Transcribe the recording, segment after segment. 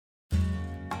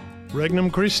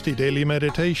Regnum Christi Daily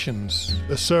Meditations,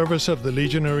 the service of the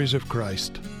Legionaries of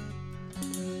Christ.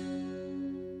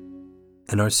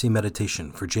 An RC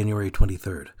Meditation for January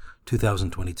 23rd,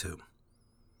 2022.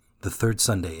 The third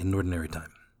Sunday in Ordinary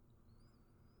Time.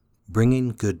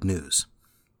 Bringing Good News.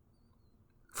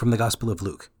 From the Gospel of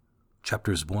Luke,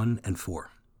 chapters 1 and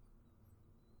 4.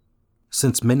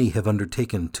 Since many have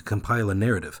undertaken to compile a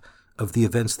narrative of the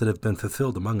events that have been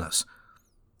fulfilled among us,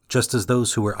 just as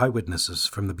those who were eyewitnesses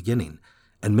from the beginning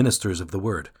and ministers of the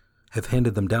word have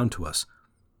handed them down to us,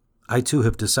 I too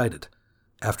have decided,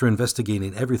 after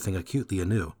investigating everything acutely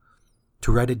anew,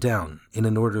 to write it down in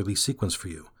an orderly sequence for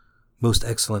you, most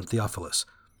excellent Theophilus,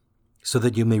 so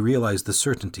that you may realize the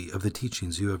certainty of the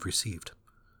teachings you have received.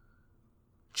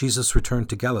 Jesus returned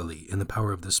to Galilee in the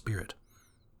power of the Spirit,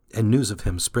 and news of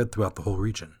him spread throughout the whole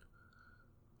region.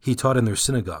 He taught in their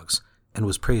synagogues and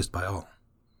was praised by all.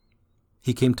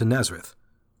 He came to Nazareth,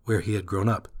 where he had grown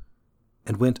up,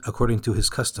 and went, according to his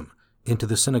custom, into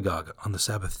the synagogue on the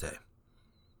Sabbath day.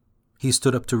 He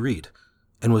stood up to read,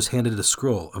 and was handed a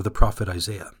scroll of the prophet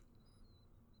Isaiah.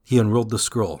 He unrolled the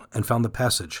scroll and found the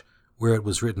passage where it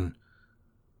was written,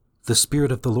 "The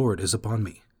Spirit of the Lord is upon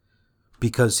me,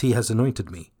 because he has anointed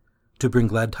me to bring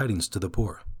glad tidings to the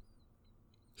poor.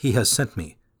 He has sent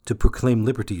me to proclaim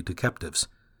liberty to captives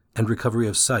and recovery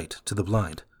of sight to the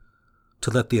blind, to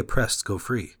let the oppressed go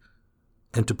free,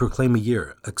 and to proclaim a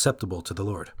year acceptable to the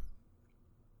Lord."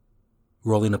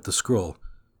 Rolling up the scroll,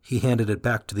 he handed it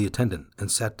back to the attendant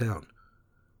and sat down,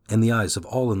 and the eyes of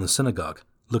all in the synagogue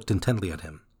looked intently at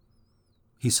him.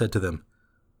 He said to them,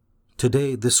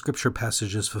 "Today this scripture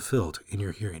passage is fulfilled in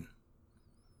your hearing."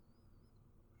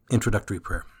 Introductory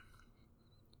Prayer.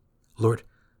 Lord,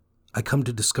 I come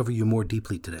to discover you more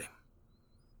deeply today.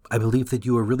 I believe that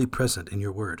you are really present in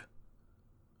your word.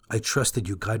 I trust that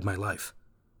you guide my life.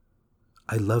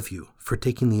 I love you for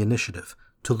taking the initiative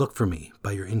to look for me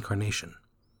by your incarnation.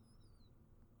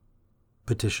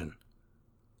 Petition.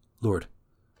 Lord,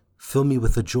 fill me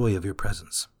with the joy of your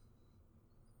presence.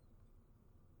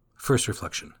 First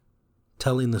reflection.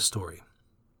 Telling the story.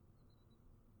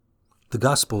 The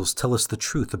Gospels tell us the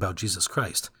truth about Jesus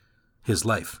Christ, his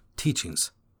life,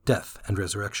 teachings, death, and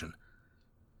resurrection.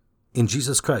 In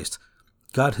Jesus Christ,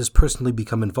 God has personally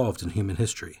become involved in human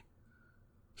history.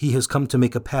 He has come to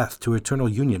make a path to eternal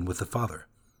union with the Father.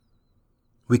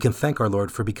 We can thank our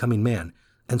Lord for becoming man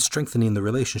and strengthening the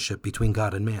relationship between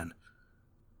God and man.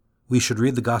 We should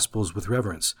read the Gospels with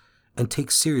reverence and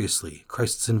take seriously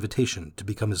Christ's invitation to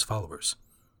become his followers.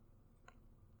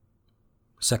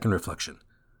 Second reflection.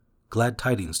 Glad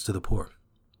tidings to the poor.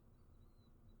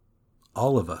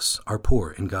 All of us are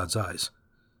poor in God's eyes.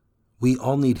 We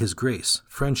all need his grace,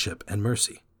 friendship, and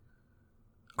mercy.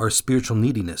 Our spiritual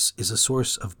neediness is a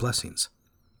source of blessings.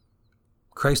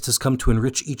 Christ has come to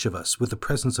enrich each of us with the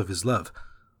presence of his love,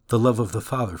 the love of the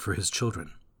Father for his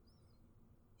children.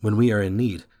 When we are in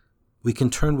need, we can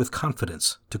turn with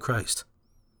confidence to Christ.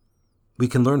 We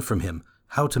can learn from him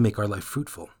how to make our life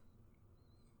fruitful.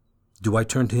 Do I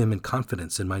turn to him in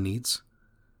confidence in my needs?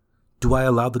 Do I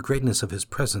allow the greatness of his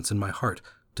presence in my heart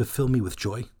to fill me with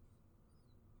joy?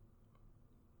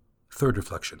 Third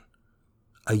reflection.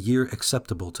 A year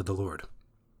acceptable to the Lord.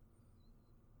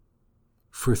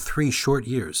 For 3 short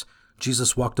years,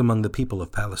 Jesus walked among the people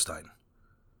of Palestine.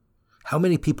 How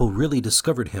many people really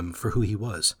discovered him for who he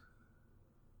was?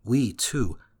 We,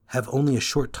 too, have only a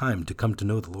short time to come to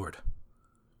know the Lord.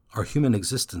 Our human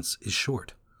existence is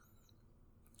short.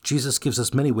 Jesus gives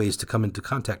us many ways to come into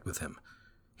contact with him: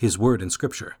 his word and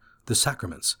scripture, the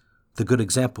sacraments, the good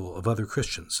example of other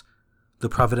Christians, the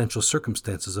providential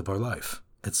circumstances of our life,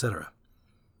 etc.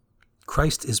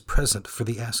 Christ is present for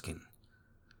the asking.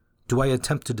 Do I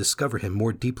attempt to discover him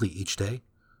more deeply each day?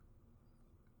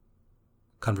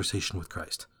 Conversation with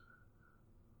Christ.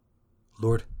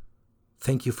 Lord,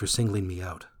 thank you for singling me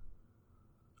out.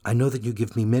 I know that you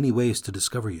give me many ways to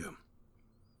discover you.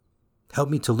 Help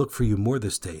me to look for you more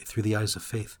this day through the eyes of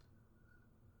faith.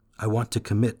 I want to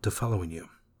commit to following you.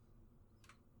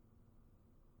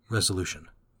 Resolution.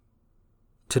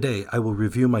 Today I will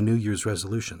review my New Year's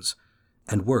resolutions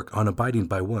and work on abiding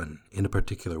by one in a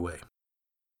particular way.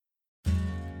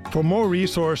 For more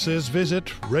resources, visit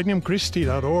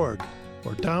regnumchristi.org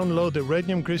or download the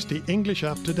Regnum Christi English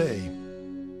app today.